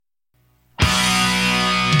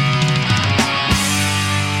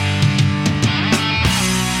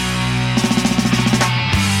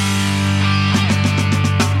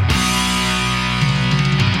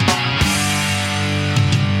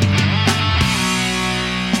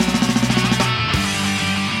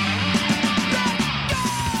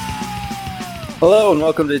Hello and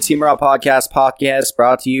welcome to the Team Raw podcast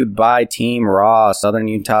brought to you by Team Raw, Southern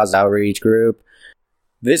Utah's outreach group.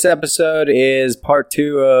 This episode is part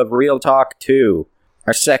 2 of Real Talk 2,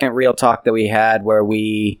 our second Real Talk that we had where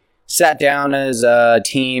we sat down as a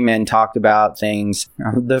team and talked about things.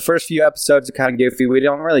 The first few episodes are kind of goofy. We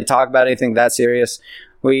don't really talk about anything that serious.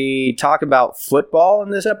 We talk about football in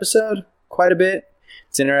this episode quite a bit.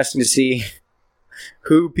 It's interesting to see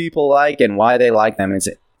who people like and why they like them. It's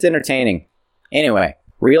entertaining. Anyway,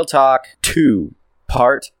 Real Talk 2,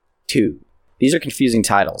 Part 2. These are confusing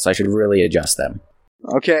titles. I should really adjust them.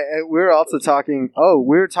 Okay, we were also talking...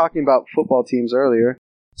 we were talking about football teams earlier.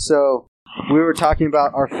 So, we were talking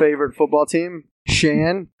about our favorite football team.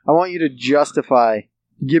 Shan, I want you to justify...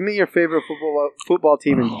 Give me your favorite football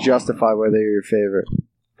team and justify why they're your favorite.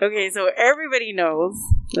 Okay, so everybody knows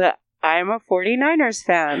that I'm a 49ers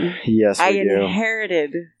fan. Yes, we do. I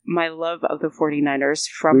inherited my love of the 49ers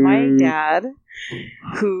from my dad,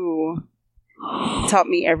 who taught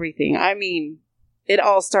me everything. I mean, it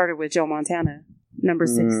all started with Joe Montana, number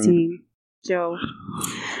 16, Joe.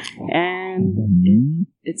 And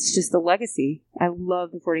it's just a legacy. I love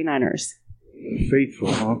the 49ers.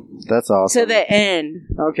 Faithful, huh? That's awesome. To the end.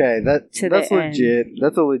 Okay, that's legit. End.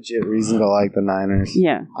 That's a legit reason to like the Niners.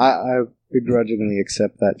 Yeah. I begrudgingly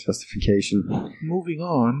accept that justification. Moving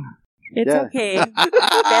on. It's okay.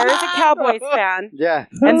 There is a Cowboys fan. Yeah.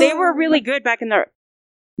 And they were really good back in the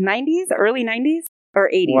 90s, early 90s, or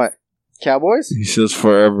 80s. What? Cowboys? He says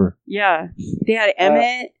forever. Yeah. They had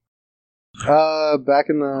Emmett. Back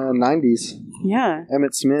in the 90s. Yeah.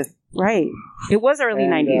 Emmett Smith. Right. It was early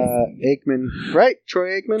 90s. Aikman. Right?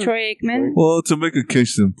 Troy Aikman? Troy Aikman. Well, to make a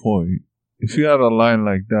case in point, if you had a line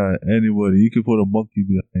like that, anybody, you could put a monkey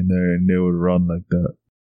behind there and they would run like that.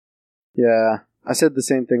 Yeah. I said the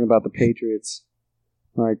same thing about the Patriots.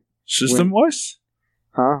 Like system-wise?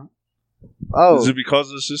 Huh? Oh. Is it because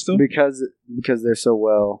of the system? Because they're so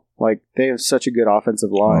well. Like, they have such a good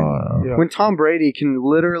offensive line. Yeah. When Tom Brady can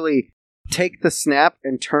literally take the snap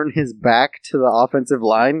and turn his back to the offensive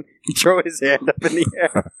line and throw his hand up in the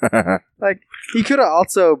air. Like, he could have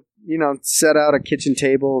also, set out a kitchen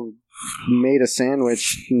table, made a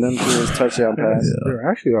sandwich, and then threw his touchdown pass. Yeah. They're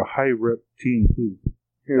actually a high-rep team, too.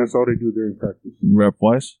 That's all they do during practice.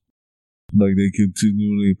 Rep-wise? Like, they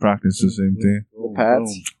continually practice the same thing? The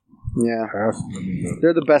Pats? Yeah.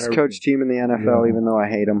 They're the best coach team in the NFL, even though I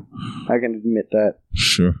hate them. I can admit that.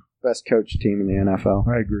 Sure. Best coach team in the NFL.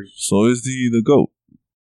 I agree. So is the GOAT?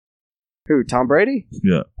 Who, Tom Brady?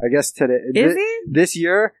 Yeah. I guess today. Is he? This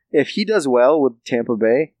year, if he does well with Tampa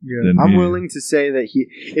Bay, I'm willing to say that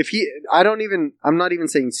I'm not even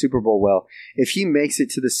saying Super Bowl well. If he makes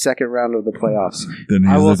it to the second round of the playoffs, then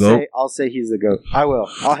he's the GOAT? I'll say he's the GOAT. I will.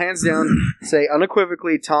 I'll hands down say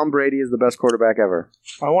unequivocally Tom Brady is the best quarterback ever.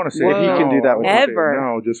 I want to say if he can do that with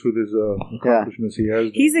ever. just with his accomplishments he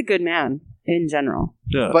has. He's a good man in general.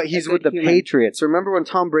 Yeah. But he's with the Patriots. Remember when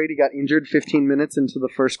Tom Brady got injured 15 minutes into the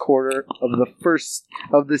first quarter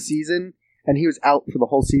of the season, and he was out for the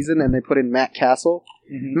whole season, and they put in Matt Castle?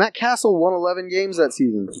 Mm-hmm. Matt Castle won 11 games that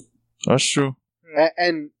season. That's true.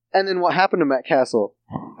 And then what happened to Matt Castle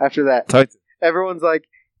after that? Titan. Everyone's like,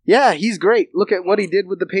 yeah, he's great. Look at what he did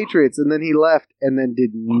with the Patriots. And then he left and then did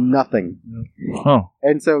nothing. Huh.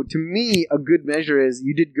 And so to me, a good measure is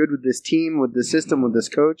you did good with this team, with the system, with this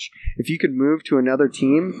coach. If you could move to another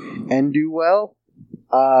team and do well,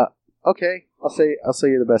 okay, I'll say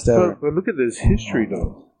you're the best ever. But look at this history,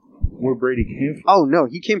 though. Where Brady came from. Oh, no,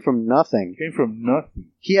 he came from nothing. Came from nothing.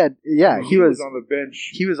 He had, he was on the bench.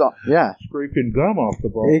 He was, scraping gum off the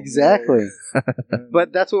ball. Exactly.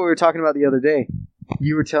 But that's what we were talking about the other day.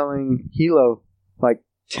 You were telling Hilo, like,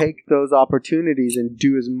 take those opportunities and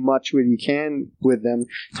do as much as you can with them.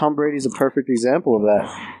 Tom Brady's a perfect example of that.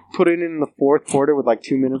 Put it in the fourth quarter with like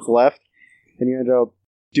 2 minutes left, and you end up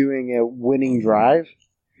doing a winning drive.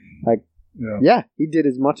 Like, yeah, he did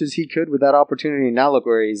as much as he could with that opportunity. Now look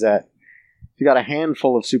where he's at. He got a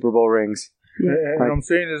handful of Super Bowl rings. And I'm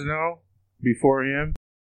saying this now, before him.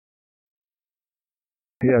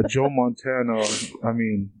 Yeah, Joe Montana, I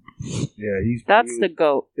mean... Yeah, that's the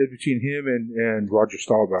GOAT. It's between him and Roger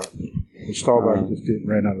Staubach. And Staubach just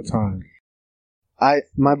ran out of time.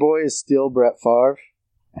 My boy is still Brett Favre,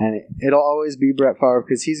 and it'll always be Brett Favre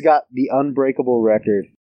because he's got the unbreakable record.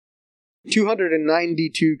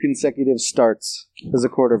 292 consecutive starts as a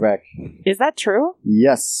quarterback. Is that true?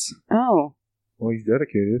 Yes. Oh. Well, he's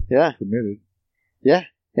dedicated. Yeah. Committed. Yeah.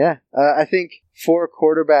 I think for a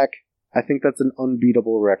quarterback, I think that's an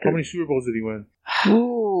unbeatable record. How many Super Bowls did he win?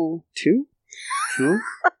 Ooh. Two? I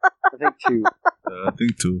think two. I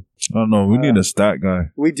think two. I don't know. We need a stat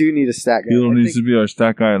guy. We do need a stat guy. He needs to be our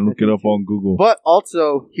stat guy and look it up on Google. But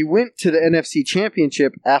also, he went to the NFC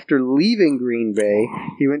Championship after leaving Green Bay.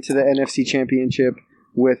 He went to the NFC Championship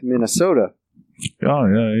with Minnesota. Oh,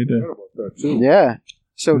 yeah, he did. I about that too. Yeah.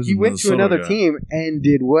 So He's he a went to Minnesota another guy. team and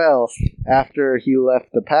did well after he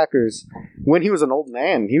left the Packers when he was an old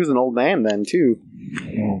man. He was an old man then, too.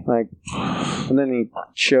 Like, and then he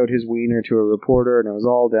showed his wiener to a reporter, and it was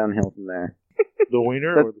all downhill from there. The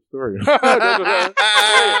wiener or the story? Hey,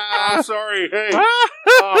 I'm sorry. Hey,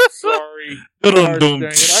 I'm sorry. Gosh, dang it.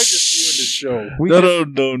 I just ruined the show.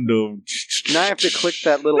 Now I have to click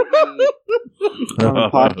that little E on the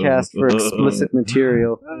podcast for explicit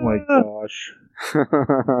material. Oh my gosh.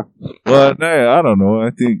 But hey, I don't know. I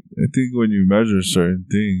think when you measure certain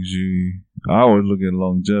things, I always look at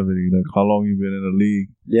longevity, like how long you've been in the league,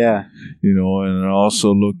 Yeah. and I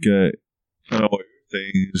also look at what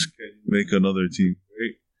things can you make another team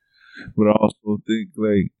great. But I also think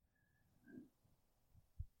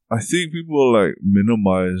I think people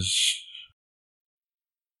minimize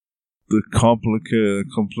the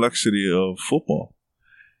complexity of football.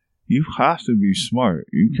 You have to be smart.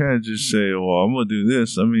 You can't just say, "Well, I'm gonna do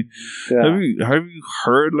this." I mean, have you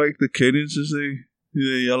heard the cadences they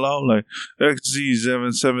yell out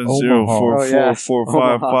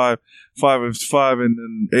XZ770444555 and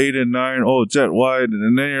then 8 and 9. Oh, jet wide,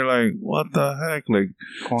 and then you're like, "What the heck?"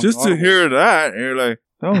 Just to hear that, and you're like,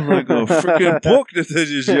 "That was like a freaking book that they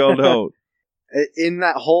just yelled out." In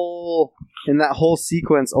that whole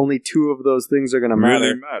sequence, only two of those things are going to matter.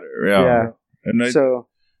 Really matter, yeah. And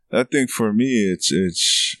I think for me, it's I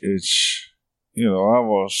have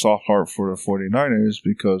a soft heart for the 49ers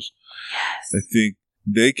because I think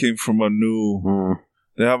they came from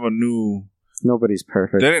they have a new. Nobody's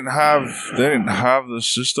perfect. They didn't have the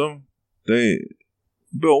system.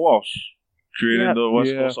 Bill Walsh created the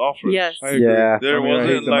West Coast offense. Yes. I agree. Yeah. There I hate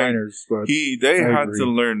wasn't the Niners, but they I had agree. to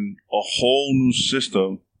learn a whole new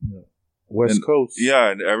system. West Coast. Yeah,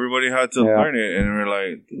 and everybody had to learn it, and we're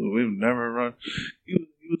like, we've never run. He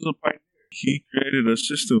was a pioneer. He created a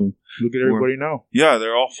system. Look at everybody now. Yeah,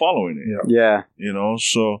 they're all following it. Yeah.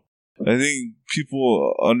 So I think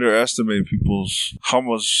people underestimate how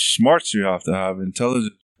much smarts you have to have,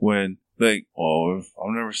 intelligence, when I've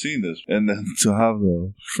never seen this. And then to have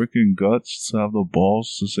the freaking guts, to have the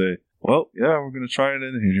balls to say, well, yeah, we're going to try it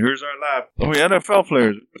in. Here's our lab. NFL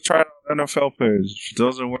players. We'll try it on NFL players. If it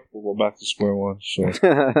doesn't work, we'll go back to square one. So I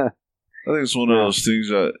think it's one of those things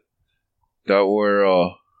that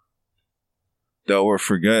we're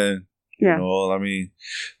forgetting. Yeah.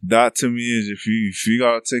 That to me is if you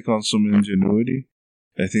got to take on some ingenuity,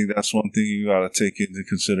 I think that's one thing you got to take into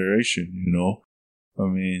consideration,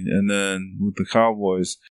 and then with the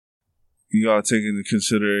Cowboys, you got to take into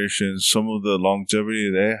consideration some of the longevity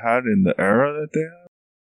they had in the era that they had.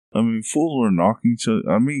 Fools were knocking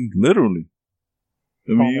literally.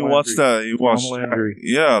 You watch that. You watch Landry.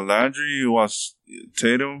 Landry. You watch Jack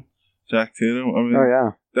Tatum. Oh,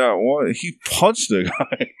 yeah. That one, he punched the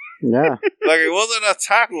guy. Yeah. It wasn't a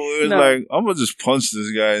tackle. It was I'm going to just punch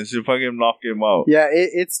this guy and see if I can knock him out. Yeah,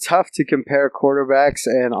 it's tough to compare quarterbacks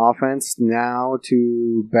and offense now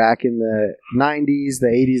to back in the 90s, the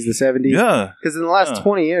 80s, the 70s. Yeah. Because in the last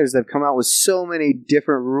 20 years, they've come out with so many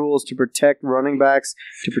different rules to protect running backs,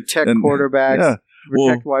 to protect quarterbacks, to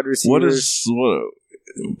protect wide receivers.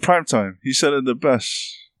 Prime time? He said it the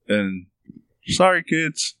best. And sorry,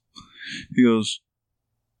 kids. He goes,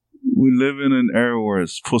 we live in an era where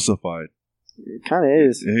it's pussified. It kind of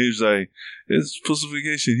is. And he was like, it's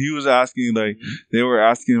pussification. He was asking, they were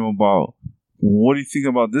asking him about, what do you think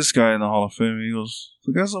about this guy in the Hall of Fame? And he goes,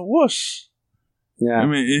 the guy's a wuss. Yeah.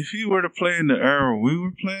 If he were to play in the era we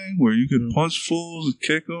were playing, where you could punch fools,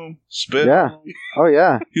 kick them, spit Yeah. Oh,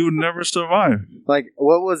 yeah. he would never survive.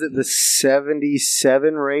 What was it? The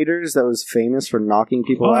 77 Raiders that was famous for knocking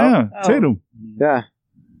people out? Yeah. Tatum. Yeah.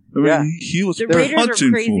 He was The Raiders punching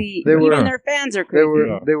are crazy. They were- Even their fans are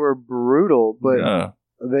crazy. They were brutal, but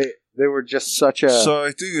they were just such a... So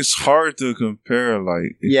I think it's hard to compare,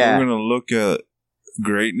 if you're going to look at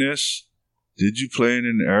greatness, did you play in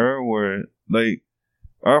an era where,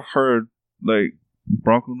 I've heard,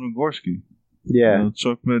 Bronco Nagorski,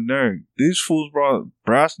 Chuck Bednarik, these fools brought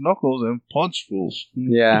brass knuckles and punched fools.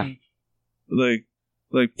 Yeah.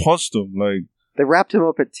 Punched them, They wrapped him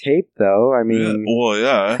up at tape, though.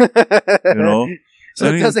 Yeah, so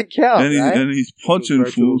it doesn't count, and he's punching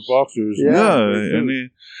fools. Boxers. Yeah,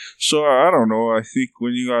 so I don't know. I think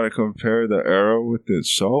when you got to compare the era with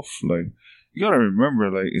itself, you got to remember,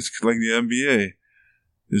 it's like the NBA.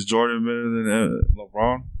 Is Jordan better than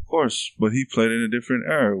LeBron? Of course, but he played in a different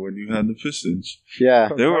era when you had the Pistons. Yeah.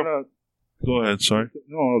 They were. Go ahead, sorry.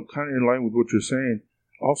 No, kind of in line with what you're saying.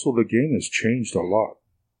 Also, the game has changed a lot.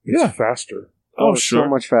 It's faster. Oh, sure. So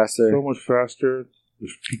much faster. So much faster.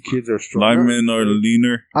 The kids are stronger. Linemen are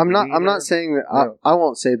leaner. I'm not saying that. I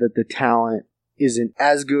won't say that the talent isn't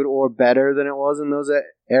as good or better than it was in those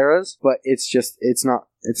eras, but it's just it's not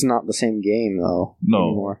the same game though. No.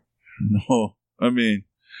 Anymore. No. I mean,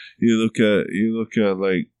 you look at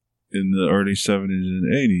like in the early 70s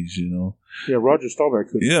and 80s, you know. Yeah, Roger Staubach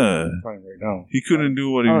couldn't do Yeah. right now. He couldn't do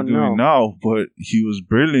what he's doing now, but he was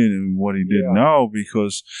brilliant in what he did now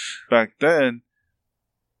because back then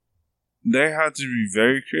they had to be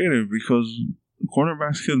very creative because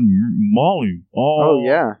cornerbacks can maul you. Oh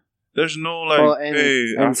yeah. There's no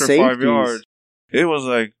after safeties. 5 yards. It was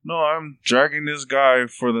like, no, I'm dragging this guy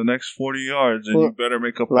for the next 40 yards, and you better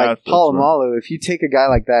make a pass. Like Polamalu, if you take a guy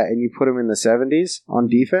like that and you put him in the 70s on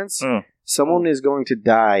defense, someone is going to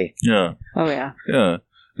die. Yeah. Oh yeah. Yeah.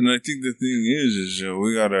 And I think the thing is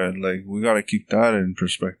we gotta keep that in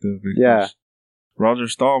perspective because Roger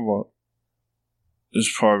Staubach is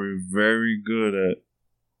probably very good at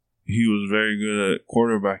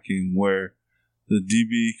quarterbacking where the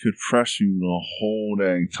DB could press you the whole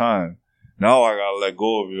dang time. Now I gotta let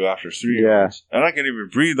go of you after 3 yards. And I can't even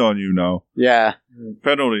breathe on you now. Yeah.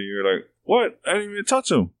 Penalty, you're like, what? I didn't even touch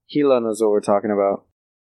him. Hilo knows what we're talking about.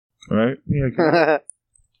 Right? Yeah.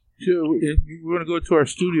 We're going to go to our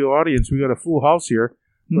studio audience. We got a full house here.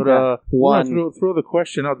 But throw the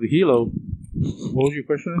question out to Hilo. What was your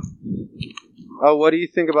question? Oh, what do you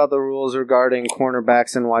think about the rules regarding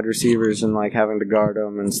cornerbacks and wide receivers and like having to guard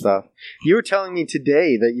them and stuff? You were telling me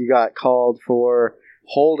today that you got called for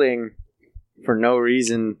holding for no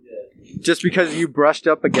reason, just because you brushed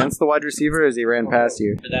up against the wide receiver as he ran past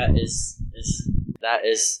you. That is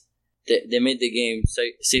they made the game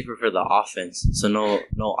safer for the offense, so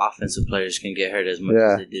no offensive players can get hurt as much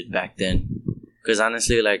as they did back then. Because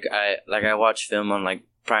honestly, I watch film on like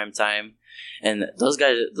prime time, and those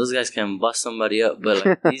guys can bust somebody up. But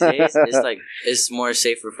like these days, it's more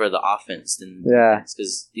safer for the offense than defense,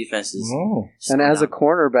 because defense is. And as a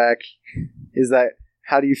cornerback,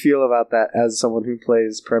 how do you feel about that as someone who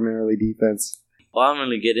plays primarily defense? Well, I don't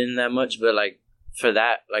really get in that much, but like for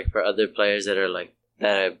that, like for other players that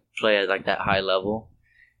play at like that high level,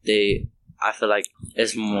 I feel like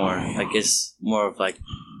it's more of like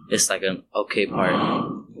it's like an okay part.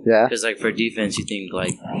 Yeah. Because like for defense, you think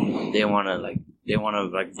like they want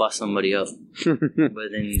to bust somebody up, but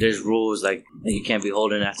then there's rules like you can't be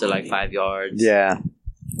holding after like 5 yards. Yeah.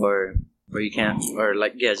 Or you can't, or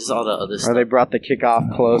like just all the other stuff. Or they brought the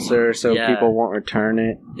kickoff closer so people won't return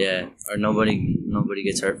it. Yeah. Or nobody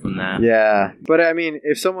gets hurt from that. Yeah. But I mean,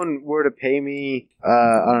 if someone were to pay me,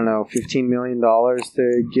 I don't know, $15 million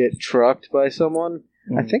to get trucked by someone,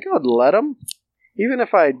 I think I would let them. Even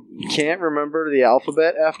if I can't remember the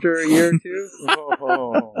alphabet after a year or two,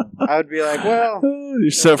 I would be like, well...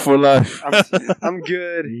 You're set for life. I'm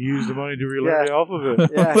good. You use the money to relearn the alphabet.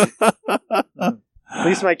 Yeah. At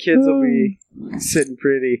least my kids will be sitting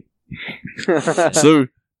pretty. So,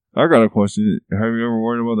 I got a question. Have you ever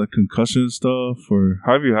worried about the concussion stuff, or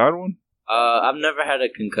have you had one? I've never had a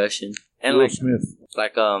concussion. And Will Smith.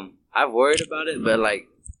 I've worried about it, but like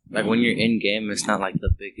when you're in game, it's not like the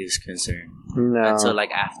biggest concern. No. Until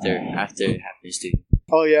like after it happens to you.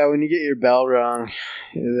 Oh yeah, when you get your bell rung,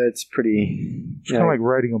 that's pretty. It's kind of like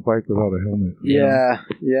riding a bike without a helmet. Yeah.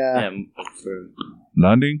 For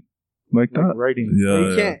landing like that. Riding.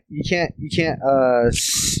 Yeah. You can't.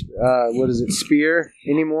 What is it? Spear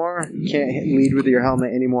anymore. You can't lead with your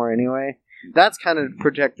helmet anymore. Anyway, that's kind of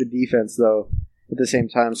protect the defense though. At the same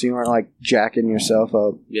time, so you aren't like jacking yourself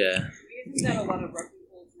up. Yeah. We've got a lot of rugby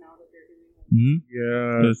holds now that they're doing.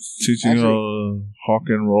 Mm-hmm. Yeah, it's teaching hawk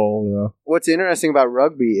and roll. Yeah. What's interesting about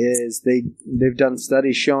rugby is they've done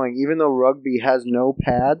studies showing even though rugby has no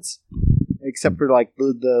pads, except for like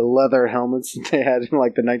the leather helmets that they had in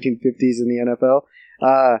like the 1950s in the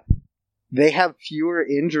NFL, they have fewer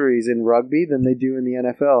injuries in rugby than they do in the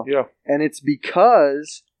NFL. Yeah, and it's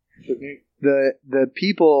because the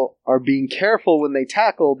people are being careful when they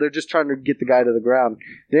tackle. They're just trying to get the guy to the ground.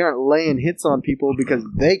 They aren't laying hits on people because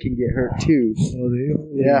they can get hurt too. Oh, they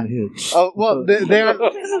are laying hits. Oh, well,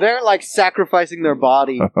 they're like sacrificing their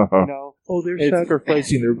body, you know? Oh, they're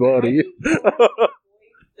sacrificing their body.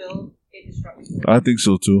 I think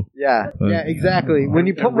so too. Yeah, exactly. When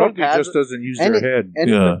you put more rugby pads, just doesn't use their head. And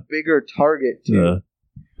it's a bigger target too. Yeah.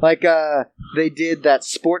 Like they did that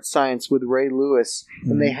sports science with Ray Lewis,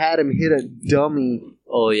 and they had him hit a dummy.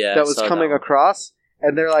 Oh yeah, that was coming across,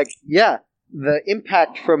 and they're like, the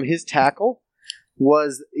impact from his tackle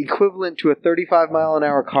was equivalent to a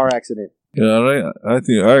 35-mile-an-hour car accident. Yeah, I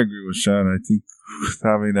think I agree with Sean. I think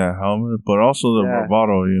having that helmet, but also the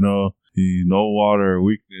bravado, no water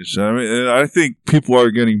weakness. I mean, and I think people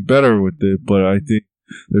are getting better with it, but I think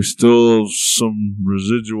there's still some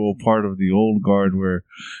residual part of the old guard where,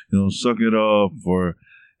 suck it up,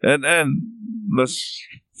 and let's,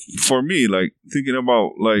 for me, like thinking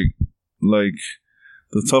about like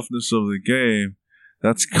the toughness of the game.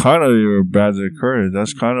 That's kind of your badge of courage.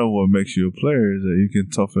 That's kind of what makes you a player, is that you can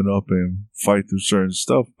toughen up and fight through certain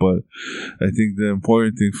stuff. But I think the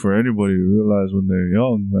important thing for anybody to realize when they're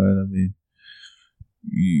young, man, I mean,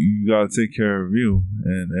 you got to take care of you.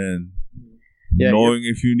 And knowing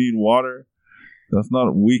if you need water, that's not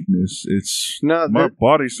a weakness. It's my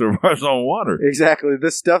body survives on water. Exactly. The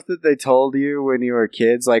stuff that they told you when you were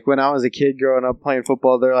kids, like when I was a kid growing up playing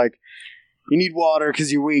football, they're like, you need water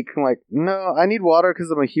because you're weak. I'm like, no, I need water because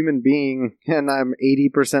I'm a human being and I'm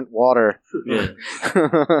 80% water. Yeah.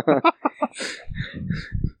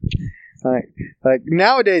 like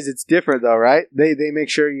nowadays it's different though, right? They make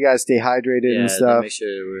sure you guys stay hydrated and stuff. They make sure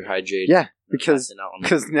we're hydrated. Yeah, because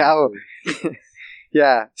now,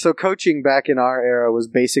 yeah. So coaching back in our era was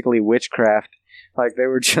basically witchcraft. Like they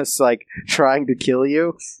were just like trying to kill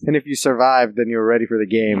you, and if you survived, then you were ready for the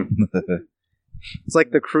game. It's like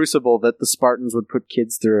the crucible that the Spartans would put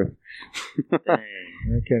kids through. I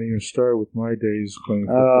can't even start with my days playing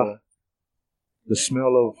football. The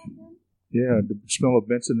smell of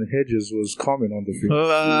Benson the Hedges was common on the field.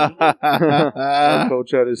 Our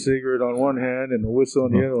coach had a cigarette on one hand and a whistle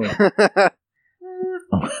on the other one.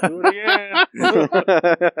 Do it again.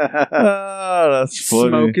 That's funny.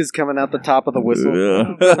 Smoke is coming out the top of the whistle.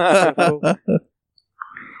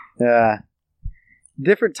 Yeah.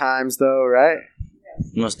 Different times, though, right?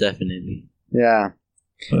 Most definitely. Yeah.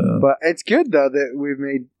 But it's good, though, that we've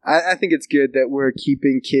made... I think it's good that we're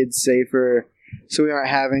keeping kids safer, so we aren't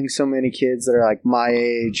having so many kids that are, like, my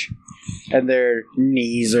age, and their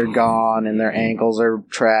knees are gone, and their ankles are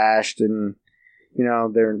trashed, and,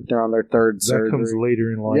 they're on their third surgery. That comes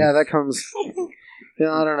later in life. Yeah, that comes... I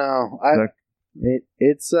don't know.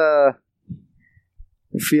 It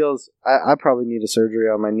feels... I probably need a surgery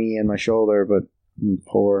on my knee and my shoulder, but... I'm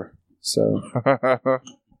poor, so. Talking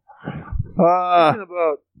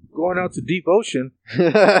about going out to deep ocean.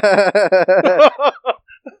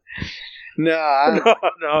 No, I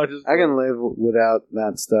can live without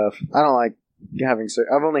that stuff. I don't like having.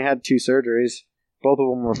 I've only had 2 surgeries. Both of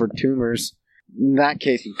them were for tumors. In that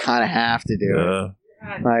case, you kind of have to do it.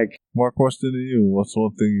 Like, more question to you. What's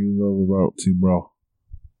one thing you love about Team Raw?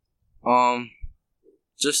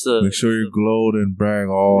 Just to make sure you gloat and brag.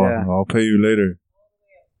 I'll pay you later.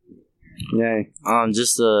 Yay.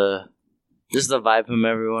 Just the vibe from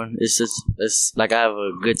everyone. It's like I have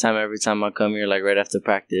a good time every time I come here. Like right after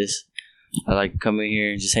practice, I like coming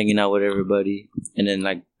here and just hanging out with everybody, and then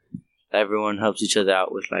like everyone helps each other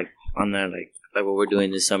out with like on their like what we're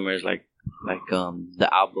doing this summer is like the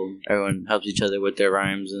album. Everyone helps each other with their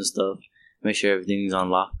rhymes and stuff. Make sure everything's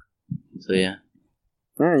on lock. So yeah.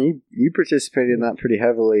 You participated in that pretty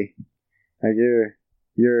heavily. Like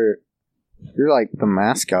you're like the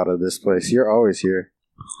mascot of this place. You're always here.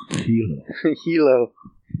 Hilo.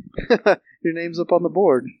 Your name's up on the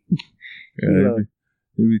board. Yeah,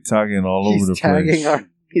 he'll be tagging all over the place.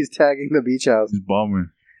 He's tagging the beach house. He's bombing.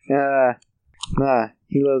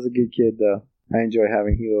 Hilo's a good kid, though. I enjoy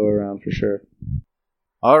having Hilo around for sure.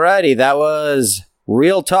 Alrighty, that was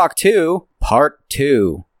Real Talk 2, Part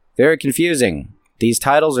 2. Very confusing. These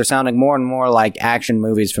titles are sounding more and more like action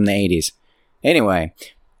movies from the 80s. Anyway,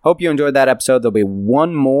 hope you enjoyed that episode. There'll be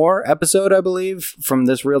one more episode, I believe, from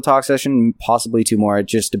this Real Talk session, possibly 2 more. It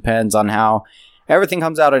just depends on how everything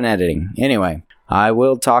comes out in editing. Anyway, I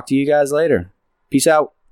will talk to you guys later. Peace out.